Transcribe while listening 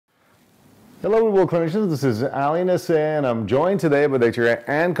Hello, World Clinicians. This is Ali Nasseh, and I'm joined today by Dr.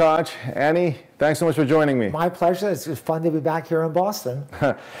 Ann Koch. Annie, thanks so much for joining me. My pleasure. It's fun to be back here in Boston.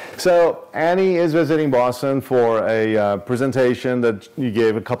 So, Annie is visiting Boston for a presentation that you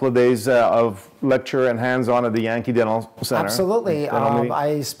gave a couple of days of lecture and hands-on at the Yankee Dental Center. Absolutely.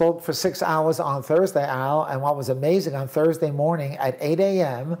 I spoke for 6 hours on Thursday, Al, and what was amazing, on Thursday morning at 8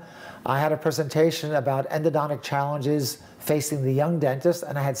 a.m., I had a presentation about endodontic challenges facing the young dentist,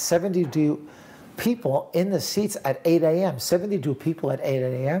 and I had 72 people in the seats at 8 a.m. 72 people at 8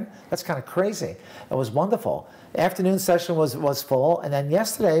 a.m. That's kind of crazy. It was wonderful. The afternoon session was full, and then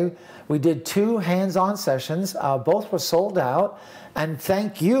yesterday we did 2 hands-on sessions. Both were sold out, and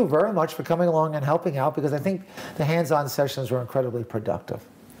thank you very much for coming along and helping out, because I think the hands-on sessions were incredibly productive.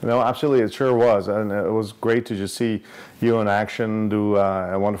 No, absolutely, it sure was, and it was great to just see you in action, do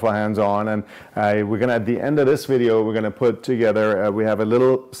a wonderful hands-on. And we're gonna, at the end of this video, we're gonna put together, we have a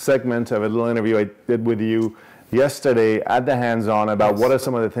little segment of a little interview I did with you yesterday at the hands-on about what are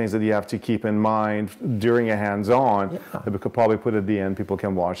some of the things that you have to keep in mind during a hands-on that we could probably put at the end. People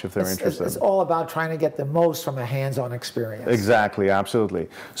can watch if they're interested. It's all about trying to get the most from a hands-on experience. Exactly, absolutely.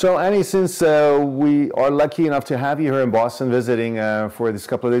 So Annie, since we are lucky enough to have you here in Boston visiting for this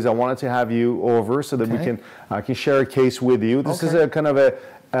couple of days, I wanted to have you over so that we can I can share a case with you. This is a kind of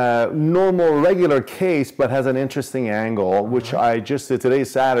a normal, regular case, but has an interesting angle, which I just did.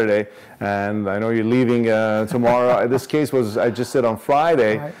 Today's Saturday, and I know you're leaving tomorrow. This case was, I just did on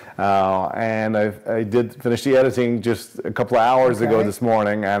Friday, and I did finish the editing just a couple of hours ago this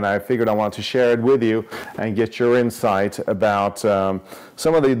morning, and I figured I wanted to share it with you and get your insight about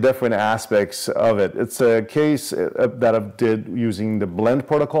some of the different aspects of it. It's a case that I did using the blend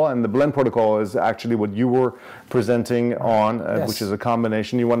protocol, and the blend protocol is actually what you were presenting on, which is a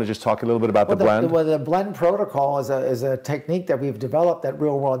combination. You want to just talk a little bit about the blend? Well, the blend protocol is a technique that we've developed at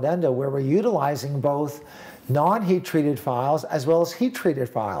Real World Endo, where we're utilizing both non-heat treated files as well as heat treated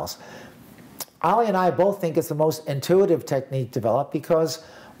files. Ali and I both think it's the most intuitive technique developed, because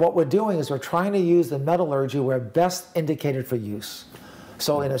what we're doing is we're trying to use the metallurgy where best indicated for use.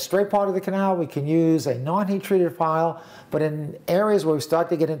 So in a straight part of the canal, we can use a non-heat treated file, but in areas where we start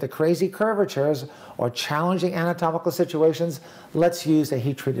to get into crazy curvatures or challenging anatomical situations, let's use a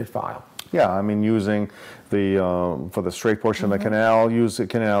heat treated file. Yeah, I mean, using the, for the straight portion of the canal, use the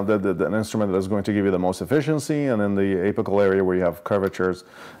canal, an instrument that is going to give you the most efficiency, and in the apical area where you have curvatures,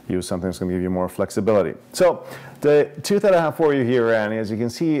 use something that's going to give you more flexibility. So the tooth that I have for you here, Annie, as you can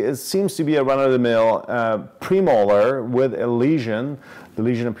see, it seems to be a run-of-the-mill premolar with a lesion. The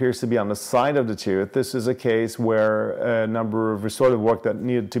lesion appears to be on the side of the tooth. This is a case where a number of restorative work that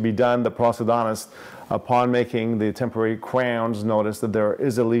needed to be done. The prosthodontist, upon making the temporary crowns, noticed that there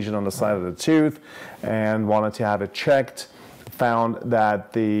is a lesion on the side of the tooth and wanted to have it checked. Found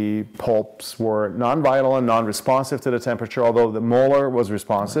that the pulps were non-vital and non-responsive to the temperature, although the molar was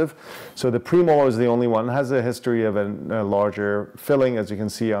responsive. So the premolar is the only one. It has a history of a larger filling, as you can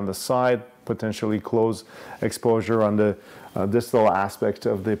see on the side, potentially closed exposure on the distal aspect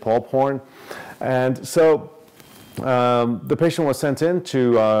of the pulp horn. And so the patient was sent in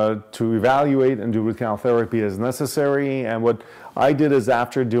to evaluate and do root canal therapy as necessary. And what I did is,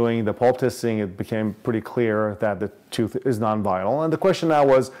 after doing the pulp testing, it became pretty clear that the tooth is non-vital. And the question now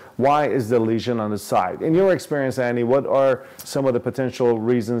was, why is the lesion on the side? In your experience, Andy, what are some of the potential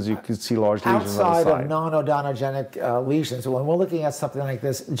reasons you could see large lesions on the side? Outside of non-odontogenic lesions, when we're looking at something like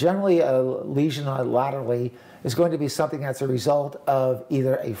this, generally a lesion laterally is going to be something that's a result of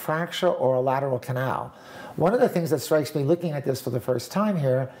either a fracture or a lateral canal. One of the things that strikes me looking at this for the first time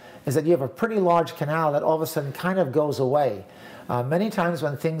here is that you have a pretty large canal that all of a sudden kind of goes away. Many times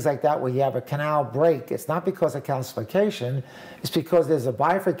when things like that, where you have a canal break, it's not because of calcification, it's because there's a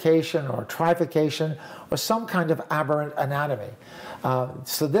bifurcation or trifurcation or some kind of aberrant anatomy.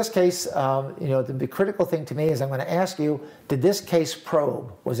 So this case, you know, the critical thing to me is, I'm going to ask you, did this case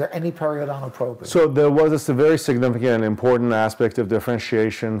probe? Was there any periodontal probing? So there was a very significant and important aspect of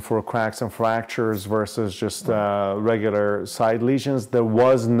differentiation for cracks and fractures versus just regular side lesions. There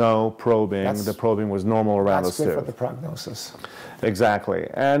was no probing. The probing was normal around the tooth. That's good for the prognosis. Exactly.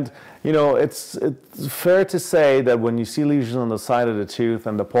 And, you know, it's fair to say that when you see lesions on the side of the tooth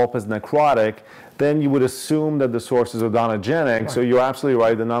and the pulp is necrotic, then you would assume that the source is odontogenic. So you're absolutely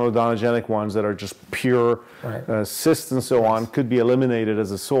right. The non-odontogenic ones that are just pure cysts and so on could be eliminated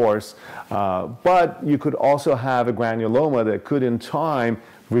as a source. But you could also have a granuloma that could, in time,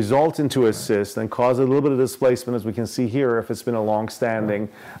 result into a cyst and cause a little bit of displacement, as we can see here, if it's been a long-standing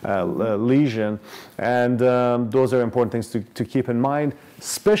lesion. And those are important things to keep in mind,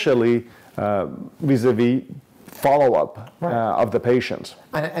 especially vis-a-vis follow-up of the patient.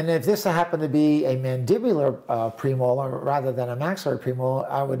 And if this happened to be a mandibular premolar rather than a maxillary premolar,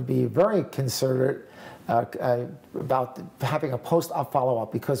 I would be very considerate about having a post-op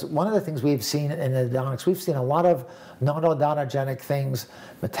follow-up, because one of the things we've seen in endodontics, we've seen a lot of non-odontogenic things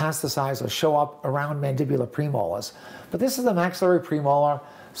metastasize or show up around mandibular premolars. But this is a maxillary premolar,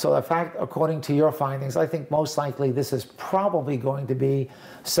 so in fact, according to your findings, I think most likely this is probably going to be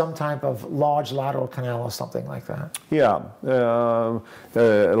some type of large lateral canal or something like that. Yeah, a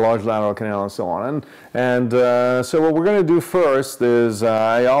large lateral canal and so on. So what we're going to do first is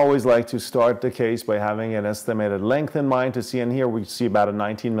I always like to start the case by having an estimated length in mind to see. And here we see about a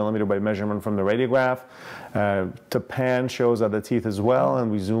 19 millimeter by measurement from the radiograph. Tapan shows other teeth as well,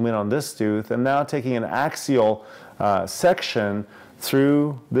 and we zoom in on this tooth. And now taking an axial section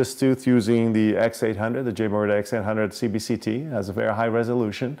through this tooth using the X800, the J-Morita X800 CBCT, has a very high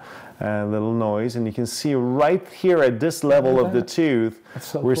resolution and little noise. And you can see right here at this level of the tooth,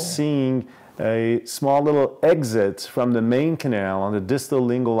 we're seeing a small little exit from the main canal on the distal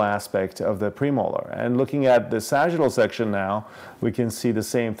lingual aspect of the premolar. And looking at the sagittal section now, we can see the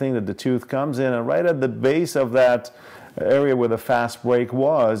same thing, that the tooth comes in, and right at the base of that area where the fast break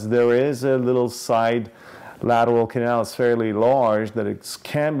was, there is a little side lateral canal. Is fairly large that it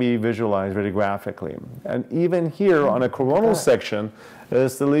can be visualized radiographically. And even here on a coronal section, the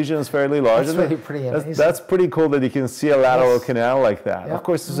lesion is fairly large. That's really pretty amazing. That's pretty cool that you can see a lateral canal like that. Yep. Of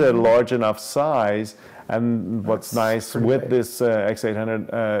course, this is a large enough size, and what's nice with this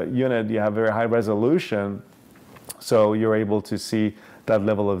X800 unit, you have very high resolution, so you're able to see that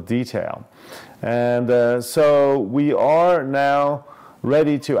level of detail. And so we are now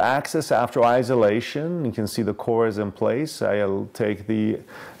ready to access after isolation. You can see the core is in place. I'll take the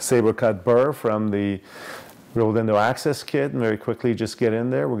saber cut burr from the rolled endo access kit and very quickly just get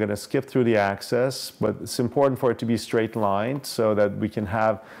in there. We're going to skip through the access, but it's important for it to be straight lined so that we can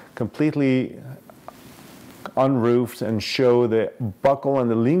have completely unroofed and show the buccal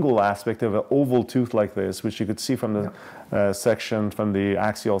and the lingual aspect of an oval tooth like this, which you could see from the section, from the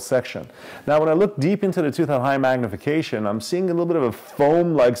axial section. Now, when I look deep into the tooth at high magnification, I'm seeing a little bit of a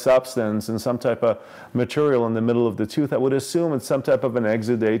foam-like substance and some type of material in the middle of the tooth. I would assume it's some type of an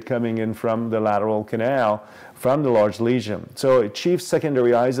exudate coming in from the lateral canal from the large lesion. So it achieves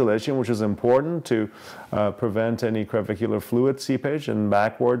secondary isolation, which is important to prevent any crevicular fluid seepage and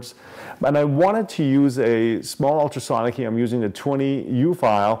backwards. And I wanted to use a small ultrasonic here. I'm using the 20U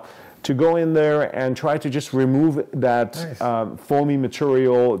file to go in there and try to just remove that foamy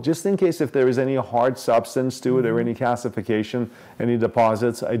material, just in case if there is any hard substance to it or any calcification, any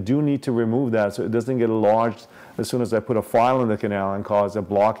deposits. I do need to remove that so it doesn't get enlarged as soon as I put a file in the canal and cause a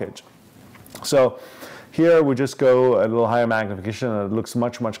blockage. So here we just go a little higher magnification, and it looks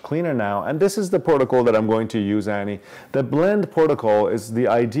much, much cleaner now. And this is the protocol that I'm going to use, Annie. The blend protocol is the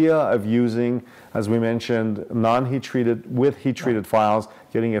idea of using, as we mentioned, non-heat treated with heat treated files,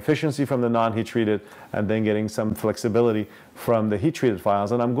 getting efficiency from the non-heat treated, and then getting some flexibility from the heat treated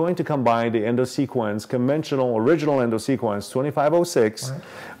files. And I'm going to combine the EndoSequence, conventional, original EndoSequence 2506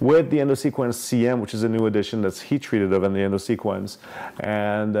 with the EndoSequence CM, which is a new edition that's heat treated of in the EndoSequence.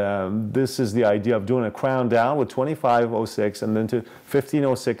 And this is the idea of doing a crown down with 2506 and then to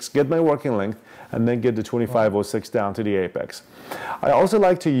 1506, get my working length, and then get the 2506 down to the apex. I also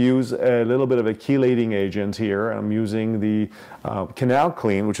like to use a little bit of a chelating agent here. I'm using the Canal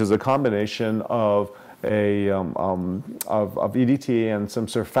Clean, which is a combination of EDTA and some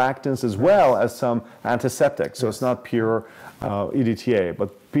surfactants as well as some antiseptics. So it's not pure EDTA, but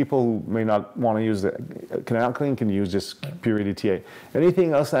people who may not want to use the Canal Clean can use just pure EDTA.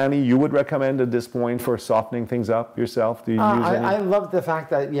 Anything else, Annie, you would recommend at this point for softening things up yourself? Do you use any? I love the fact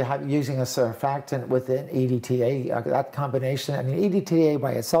that you have using a surfactant with an EDTA, that combination. I mean, EDTA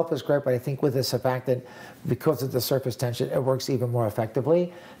by itself is great, but I think with a surfactant, because of the surface tension, it works even more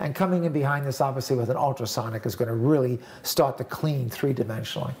effectively. And coming in behind this, obviously, with an ultrasonic is going to really start to clean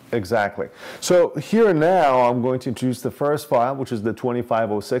three-dimensionally. Exactly. So here now, I'm going to introduce the first file, which is the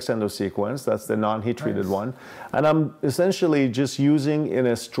 2506 EndoSequence. That's the non-heat treated one. And I'm essentially just using in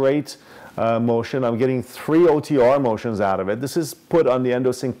a straight motion. I'm getting 3 OTR motions out of it. This is put on the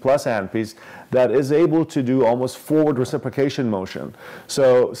EndoSync Plus handpiece that is able to do almost forward reciprocation motion.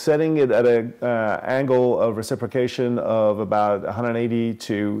 So setting it at an angle of reciprocation of about 180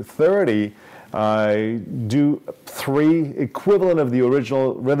 to 30, I do 3 equivalent of the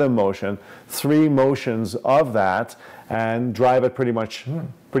original rhythm motion, 3 motions of that, and drive it pretty much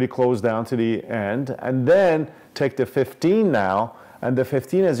pretty close down to the end, and then take the 15 now and the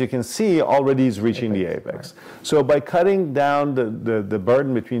 15, as you can see, already is reaching the apex. Right. So by cutting down the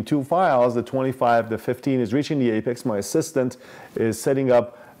burden between two files, the 25, the 15 is reaching the apex. My assistant is setting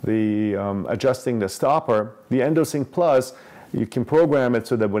up the adjusting the stopper. The EndoSync Plus, you can program it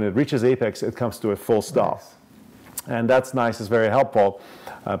so that when it reaches apex, it comes to a full stop. Nice. And that's nice, it's very helpful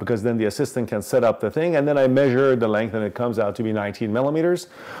because then the assistant can set up the thing, and then I measure the length and it comes out to be 19 millimeters.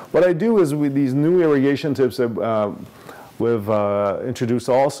 What I do is with these new irrigation tips that we've introduced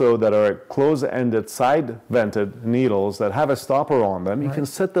also that are close-ended, side-vented needles that have a stopper on them. Right. You can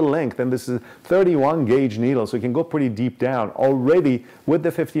set the length, and this is 31 gauge needle, so you can go pretty deep down. Already with the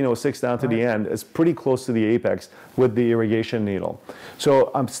 1506 down to the end, it's pretty close to the apex with the irrigation needle.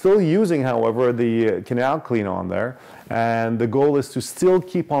 So I'm still using, however, the canal clean on there, and the goal is to still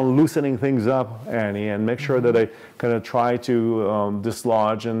keep on loosening things up, Annie, and make sure that I kind of try to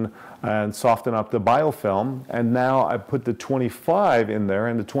dislodge and soften up the biofilm. And now I put the 25 in there,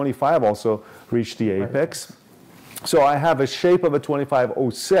 and the 25 also reached the apex. Right. So I have a shape of a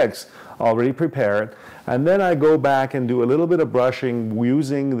 2506 already prepared, and then I go back and do a little bit of brushing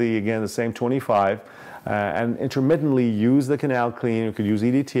using the same 25, and intermittently use the canal clean. You could use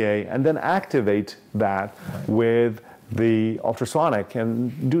EDTA, and then activate that with the ultrasonic,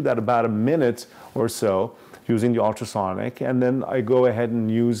 and do that about a minute or so using the ultrasonic, and then I go ahead and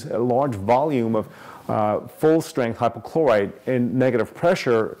use a large volume of full-strength hypochlorite in negative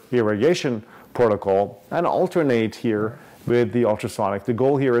pressure irrigation protocol, and alternate here with the ultrasonic. The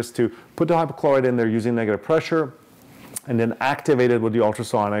goal here is to put the hypochlorite in there using negative pressure, and then activate it with the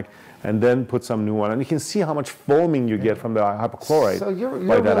ultrasonic, and then put some new one. And you can see how much foaming you get from the hypochlorite. So you're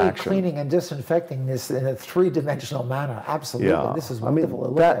really cleaning and disinfecting this in a three-dimensional manner. Absolutely. Yeah. This is wonderful to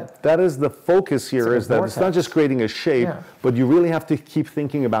look at. That is the focus here, is that it's not just creating a shape, but you really have to keep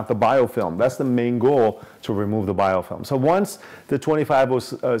thinking about the biofilm. That's the main goal, to remove the biofilm. So once the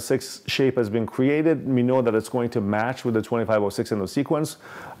 2506 shape has been created, we know that it's going to match with the 2506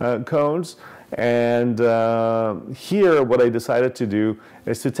 EndoSequence cones. And here, what I decided to do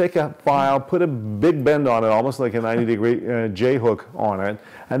is to take a file, put a big bend on it, almost like a 90-degree J-hook on it,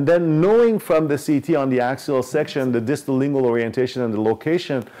 and then knowing from the CT on the axial section the distal lingual orientation and the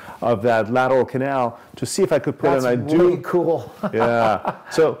location of that lateral canal, to see if I could put it. And I do. Really cool. Yeah.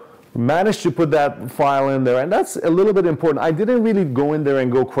 So managed to put that file in there, and that's a little bit important. I didn't really go in there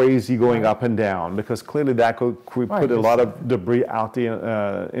and go crazy going up and down, because clearly that could put a lot of debris out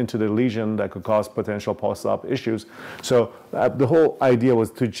into the lesion that could cause potential post-op issues. So the whole idea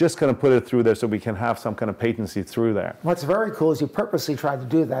was to just kind of put it through there so we can have some kind of patency through there. What's very cool is you purposely tried to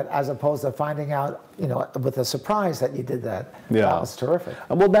do that, as opposed to finding out, with a surprise that you did that. Yeah. That was terrific.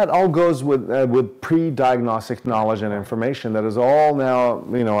 Well, that all goes with pre-diagnostic knowledge and information. That is all now,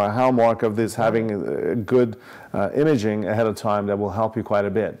 a hallmark of this, having good imaging ahead of time that will help you quite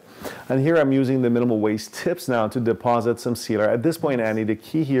a bit. And here I'm using the minimal waste tips now to deposit some sealer. At this point, Annie, the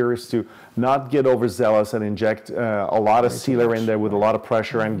key here is to not get overzealous and inject a lot of sealer in there with a lot of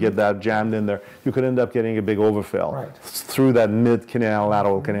pressure and get that jammed in there. You could end up getting a big overfill through that mid-canal,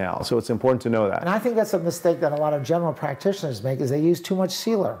 lateral canal. So it's important to know that. And I think that's a mistake that a lot of general practitioners make, is they use too much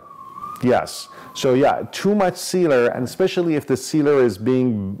sealer. Yes. So yeah, too much sealer, and especially if the sealer is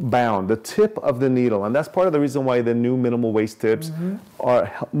being bound, the tip of the needle, and that's part of the reason why the new minimal waste tips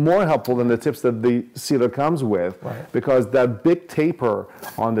are more helpful than the tips that the sealer comes with, because that big taper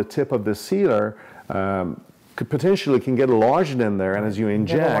on the tip of the sealer potentially can get lodged in there, and as you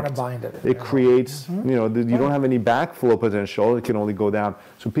inject, it creates, you don't have any backflow potential. It can only go down.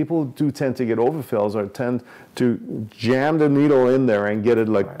 So people do tend to get overfills, or tend to jam the needle in there and get it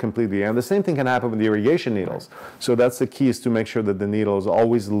completely. And the same thing can happen with the irrigation needles. So that's the key, is to make sure that the needle is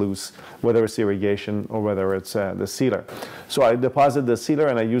always loose, whether it's irrigation or whether it's the sealer. So I deposit the sealer,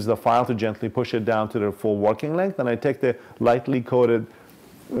 and I use the file to gently push it down to the full working length, and I take the lightly coated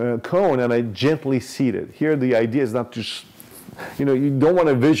cone and I gently seat it. Here the idea is not to, you don't want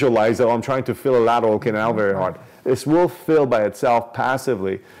to visualize, I'm trying to fill a lateral canal very hard. This will fill by itself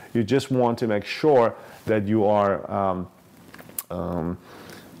passively. You just want to make sure that you are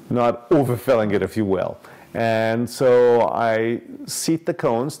not overfilling it, if you will. And so I seat the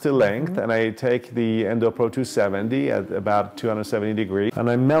cones to length, and I take the EndoPro 270 at about 270 degrees, and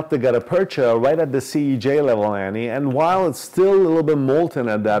I melt the gutta percha right at the CEJ level, Annie. And while it's still a little bit molten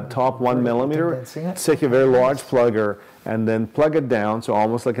at that top 1 millimeter, take a very large plugger and then plug it down, so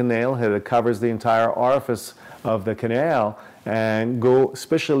almost like a nail head. It covers the entire orifice of the canal, and go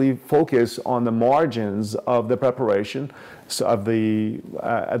especially focus on the margins of the preparation, so of the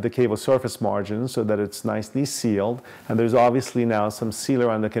at the cable surface margins, so that it's nicely sealed. And there's obviously now some sealer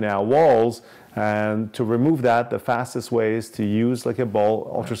on the canal walls, and to remove that, the fastest way is to use like a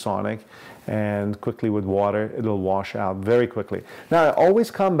bowl ultrasonic, and quickly with water it'll wash out very quickly. Now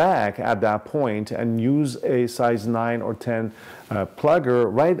always come back at that point and use a size 9 or 10 plugger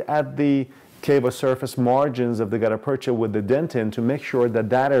right at the cable surface margins of the gutta percha with the dentin to make sure that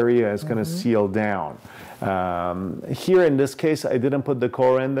that area is going to seal down. Here in this case, I didn't put the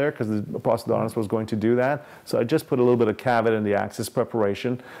core in there because the prosthodontist was going to do that. So I just put a little bit of cavity in the axis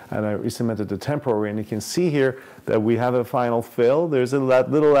preparation, and I re-cemented the temporary. And you can see here that we have a final fill. There's a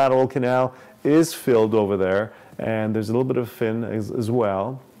little lateral canal is filled over there, and there's a little bit of fin as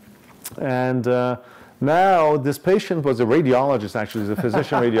well. And now, this patient was a radiologist, actually, he's a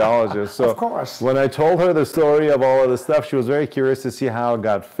physician radiologist. So of course. When I told her the story of all of the stuff, she was very curious to see how it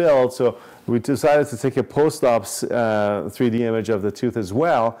got filled. So we decided to take a post-op 3D image of the tooth as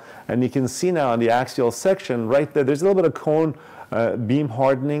well. And you can see now in the axial section right there, there's a little bit of cone beam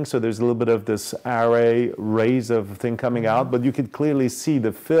hardening. So there's a little bit of this array rays of thing coming out. But you could clearly see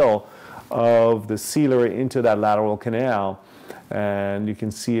the fill of the sealer into that lateral canal. And you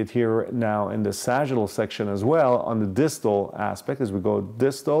can see it here now in the sagittal section as well on the distal aspect. As we go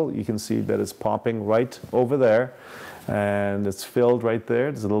distal, you can see that it's popping right over there, and it's filled right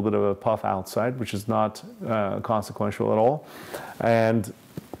there. There's a little bit of a puff outside, which is not consequential at all. And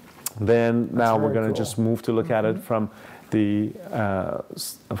then now we're going to just move to look at it from the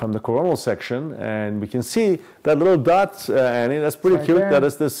coronal section, and we can see that little dot, Annie. That's pretty cute. There. That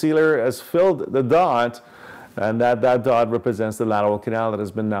is the sealer has filled the dot. And that dot represents the lateral canal that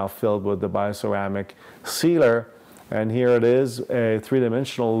has been now filled with the bioceramic sealer. And here it is, a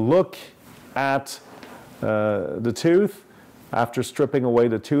three-dimensional look at the tooth. After stripping away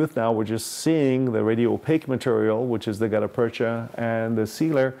the tooth, now we're just seeing the radio-opaque material, which is the gutta percha and the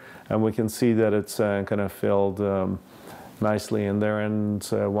sealer. And we can see that it's kind of filled nicely in there, and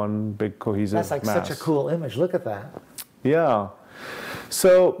one big cohesive mass. That's like such a cool image. Look at that. Yeah.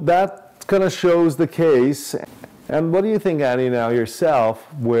 So that kind of shows the case. And what do you think, Annie, now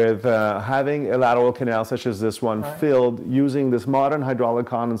yourself, with having a lateral canal such as this one filled using this modern hydraulic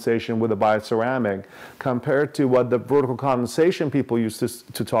condensation with a bioceramic, compared to what the vertical condensation people used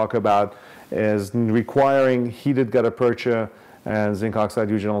to talk about as requiring heated gutta percha and zinc oxide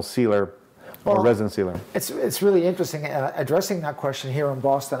eugenol sealer or resin sealer? It's really interesting addressing that question here in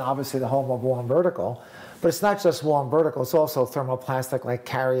Boston, obviously the home of warm vertical. But it's not just warm vertical, it's also thermoplastic, like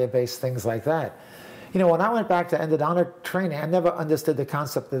carrier-based things like that. You know, when I went back to endodontic training, I never understood the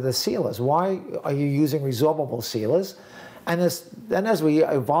concept of the sealers. Why are you using resorbable sealers? And then as we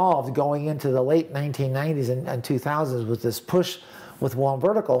evolved going into the late 1990s and 2000s with this push with warm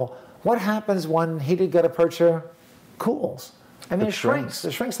vertical, what happens when heated gutta percha cools? I mean, it shrinks.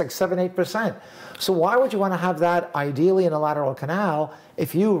 It shrinks like 7–8%. So why would you want to have that ideally in a lateral canal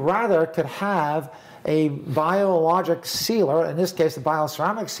if you rather could have a biologic sealer, in this case a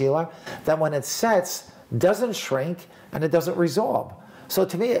bioceramic sealer, that when it sets doesn't shrink and it doesn't resorb? So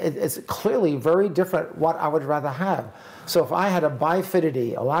to me, it's clearly very different what I would rather have. So if I had a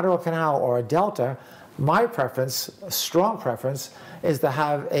bifidity, a lateral canal, or a delta, my preference, a strong preference, is to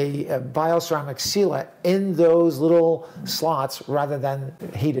have a bioceramic sealer in those little slots rather than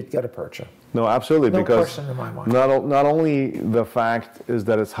heated gutta percha. No, absolutely, no because question in my mind. Not only the fact is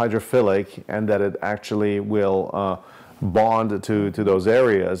that it's hydrophilic and that it actually will bond to those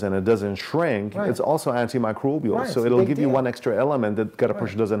areas and it doesn't shrink, it's also antimicrobial. So it'll give you one extra element that gutta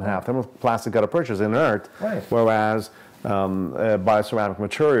percha doesn't have. Thermoplastic gutta percha is inert, whereas bioceramic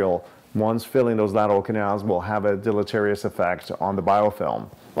material, once filling those lateral canals, will have a deleterious effect on the biofilm.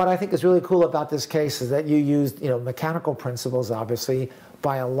 What I think is really cool about this case is that you used, mechanical principles, obviously,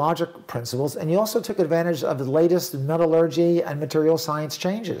 biologic principles, and you also took advantage of the latest metallurgy and material science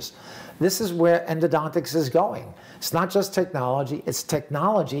changes. This is where endodontics is going. It's not just technology, it's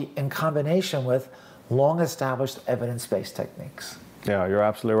technology in combination with long-established evidence-based techniques. Yeah, you're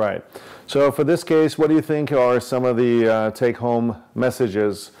absolutely right. So for this case, what do you think are some of the take-home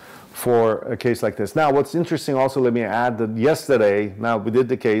messages for a case like this? Now, what's interesting also, let me add that yesterday, now we did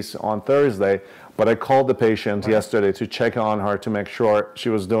the case on Thursday, but I called the patient yesterday to check on her to make sure she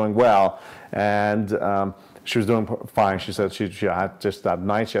was doing well. And she was doing fine. She said she had just that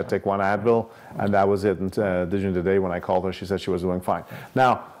night, she had to take one Advil, and that was it. And during the day when I called her, she said she was doing fine.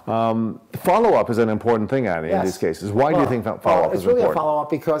 Now, follow-up is an important thing, Annie, in these cases. Why do you think follow-up is important? It's really a follow-up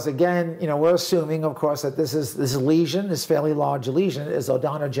because, again, we're assuming, of course, that this lesion, this fairly large lesion, is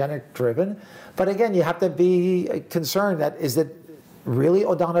odontogenic driven. But again, you have to be concerned that is it really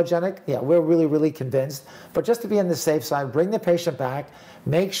odontogenic? Yeah, we're really, really convinced. But just to be on the safe side, bring the patient back,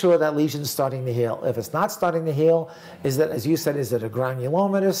 make sure that lesion's starting to heal. If it's not starting to heal, is that, as you said, is it a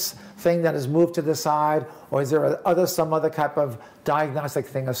granulomatous thing that has moved to the side, or is there some other type of diagnostic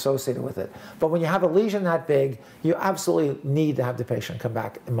thing associated with it? But when you have a lesion that big, you absolutely need to have the patient come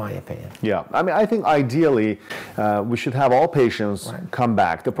back, in my opinion. Yeah, I mean, I think ideally we should have all patients come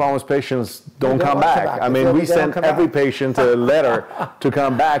back. The problem is patients don't come back. I mean, we send every patient a letter to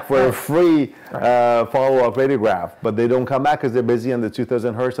come back for a free follow-up radiograph, but they don't come back because they're busy and the tooth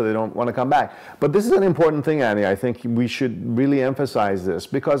doesn't hurt, so they don't want to come back. But this is an important thing, Annie. I think we should really emphasize this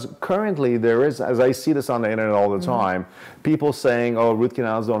because currently there is, as I see this on the internet all the time, people saying, oh, root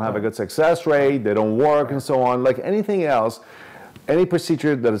canals don't have a good success rate, they don't work, and so on. Like anything else, any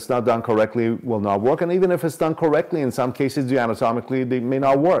procedure that is not done correctly will not work. And even if it's done correctly, in some cases, anatomically, they may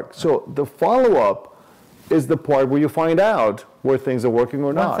not work. So the follow-up is the part where you find out where things are working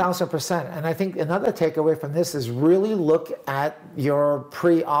or not. 1,000%. And I think another takeaway from this is really look at your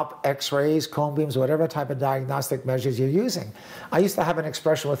pre-op x-rays, cone beams, whatever type of diagnostic measures you're using. I used to have an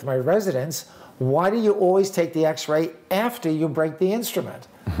expression with my residents, why do you always take the x-ray after you break the instrument,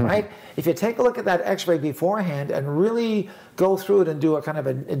 right? If you take a look at that x-ray beforehand and really go through it and do a kind of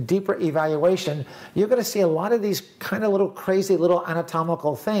a deeper evaluation, you're going to see a lot of these kind of little crazy little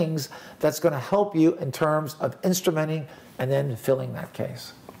anatomical things that's going to help you in terms of instrumenting and then filling that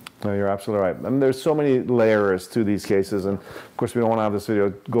case. No, you're absolutely right. I mean, there's so many layers to these cases, and of course we don't want to have this video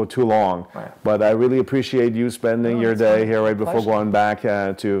go too long, but I really appreciate you spending your day here right before going back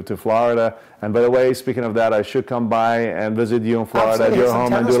to Florida. And by the way, speaking of that, I should come by and visit you in Florida at your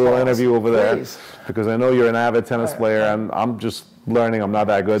home and do a little interview over there, because I know you're an avid tennis player, and I'm just learning. I'm not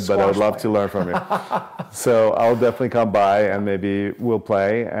that good, but I would love to learn from you. So I'll definitely come by and maybe we'll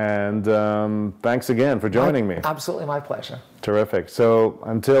play. And thanks again for joining me. Absolutely my pleasure. Terrific. So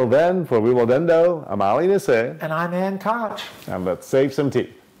until then, for We Will Endo, I'm Ali Nasseh. And I'm Ann Koch. And let's save some teeth.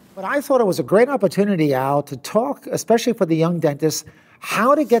 But I thought it was a great opportunity, Al, to talk, especially for the young dentists,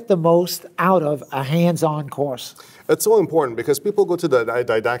 how to get the most out of a hands-on course. It's so important because people go to the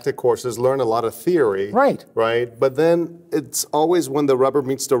didactic courses, learn a lot of theory, right? But then it's always when the rubber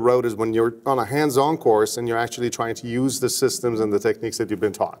meets the road is when you're on a hands-on course and you're actually trying to use the systems and the techniques that you've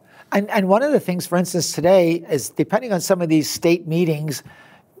been taught. And one of the things, for instance, today is depending on some of these state meetings,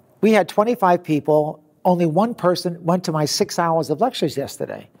 we had 25 people, only one person went to my 6 hours of lectures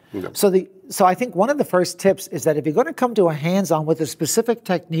yesterday. So I think one of the first tips is that if you're going to come to a hands-on with a specific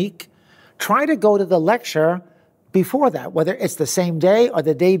technique, try to go to the lecture before that, whether it's the same day or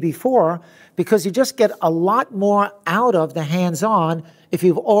the day before, because you just get a lot more out of the hands-on if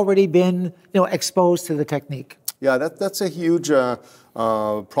you've already been exposed to the technique. Yeah, that's a huge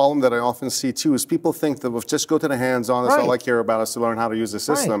problem that I often see too, is people think that we'll just go to the hands-on, that's all I care about is to learn how to use the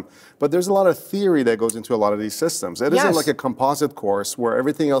system. But there's a lot of theory that goes into a lot of these systems. It isn't like a composite course where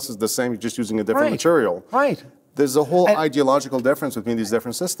everything else is the same, you're just using a different material. There's a whole ideological difference between these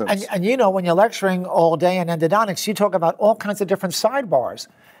different systems. And when you're lecturing all day in endodontics, you talk about all kinds of different sidebars.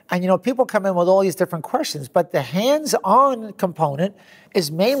 And people come in with all these different questions, but the hands-on component is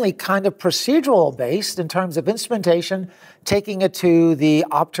mainly kind of procedural based in terms of instrumentation, taking it to the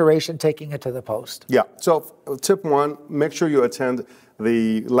obturation, taking it to the post. Yeah, so tip one, make sure you attend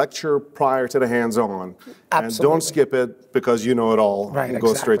the lecture prior to the hands-on. And don't skip it because you know it all and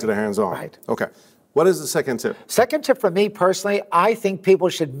go straight to the hands-on. Okay. What is the second tip? Second tip for me personally, I think people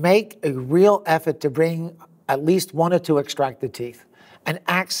should make a real effort to bring at least 1 or 2 extracted teeth and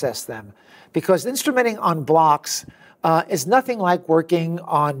access them. Because instrumenting on blocks is nothing like working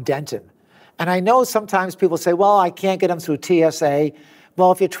on dentin. And I know sometimes people say, well, I can't get them through TSA.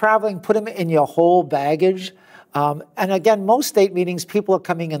 Well, if you're traveling, put them in your whole baggage. And again, most state meetings, people are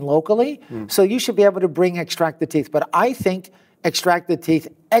coming in locally, so you should be able to bring extracted teeth. But I think extracted teeth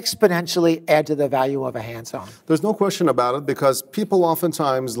exponentially add to the value of a hands-on. There's no question about it, because people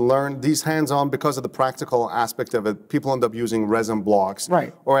oftentimes learn these hands-on because of the practical aspect of it. People end up using resin blocks,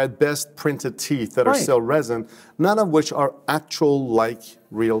 or at best printed teeth that are still resin, none of which are actual like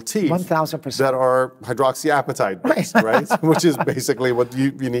real teeth. 1,000%. That are hydroxyapatite based, right? Which is basically what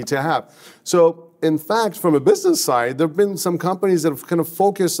you need to have. So in fact, from a business side, there have been some companies that have kind of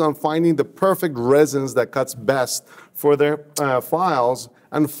focused on finding the perfect resins that cuts best for their files,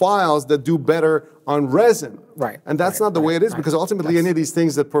 and files that do better on resin. Right. And that's not the way it is, because ultimately any of these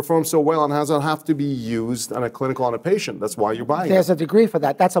things that perform so well on hands-on have to be used on a clinical on a patient. That's why you're buying There's a degree for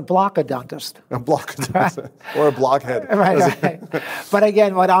that. That's a blockodontist. A blockodontist. Or a blockhead. Right. But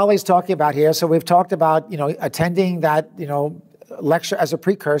again, what Ollie's talking about here, so we've talked about, attending that, lecture as a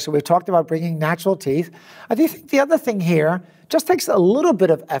precursor. We've talked about bringing natural teeth. I think the other thing here just takes a little bit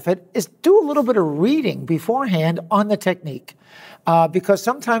of effort is do a little bit of reading beforehand on the technique. Because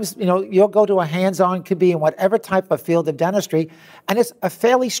sometimes, you'll go to a hands-on, could be in whatever type of field of dentistry, and it's a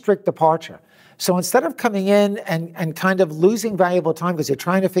fairly strict departure. So instead of coming in and kind of losing valuable time because you're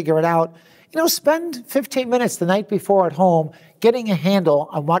trying to figure it out, spend 15 minutes the night before at home getting a handle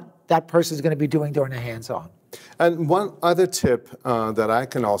on what that person is going to be doing during a hands-on. And one other tip that I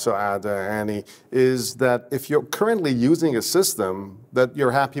can also add, Annie, is that if you're currently using a system that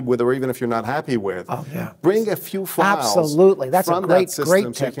you're happy with, or even if you're not happy with, bring a few files Absolutely. That's from a great, that system great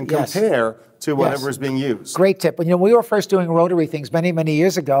so tip. you can compare to whatever is being used. Great tip. When we were first doing rotary things many, many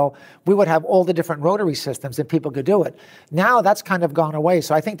years ago, we would have all the different rotary systems and people could do it. Now that's kind of gone away.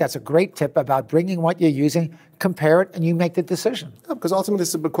 So I think that's a great tip about bringing what you're using, compare it, and you make the decision. Yeah, because ultimately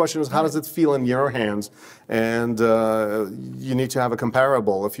the question is, how does it feel in your hands? And you need to have a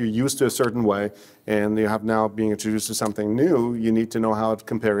comparable. If you're used to a certain way and you have now being introduced to something new, you need to know how it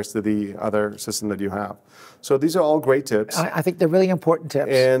compares to the other system that you have. So these are all great tips. I think they're really important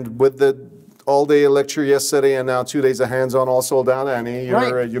tips. And with the all-day lecture yesterday and now 2 days of hands-on all sold out, Annie,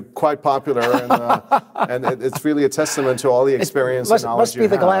 you're quite popular, and it's really a testament to all the experience and knowledge you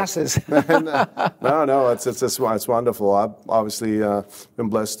have. Must be the glasses. No, it's wonderful. I've obviously been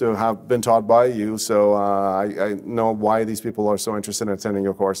blessed to have been taught by you, so I know why these people are so interested in attending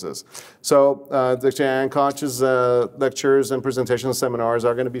your courses. So Dr. Ann Koch's lectures and presentations seminars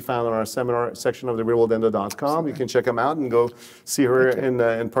are going to be found on our seminar section of therealworldendo.com. You can check them out and go see her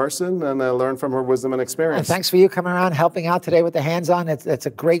in person and learn from her wisdom and experience. And thanks for you coming around, helping out today with the hands-on. It's a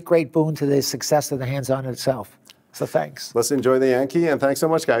great, great boon to the success of the hands-on itself. So thanks. Let's enjoy the Yankee, and thanks so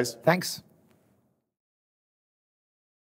much, guys. Thanks.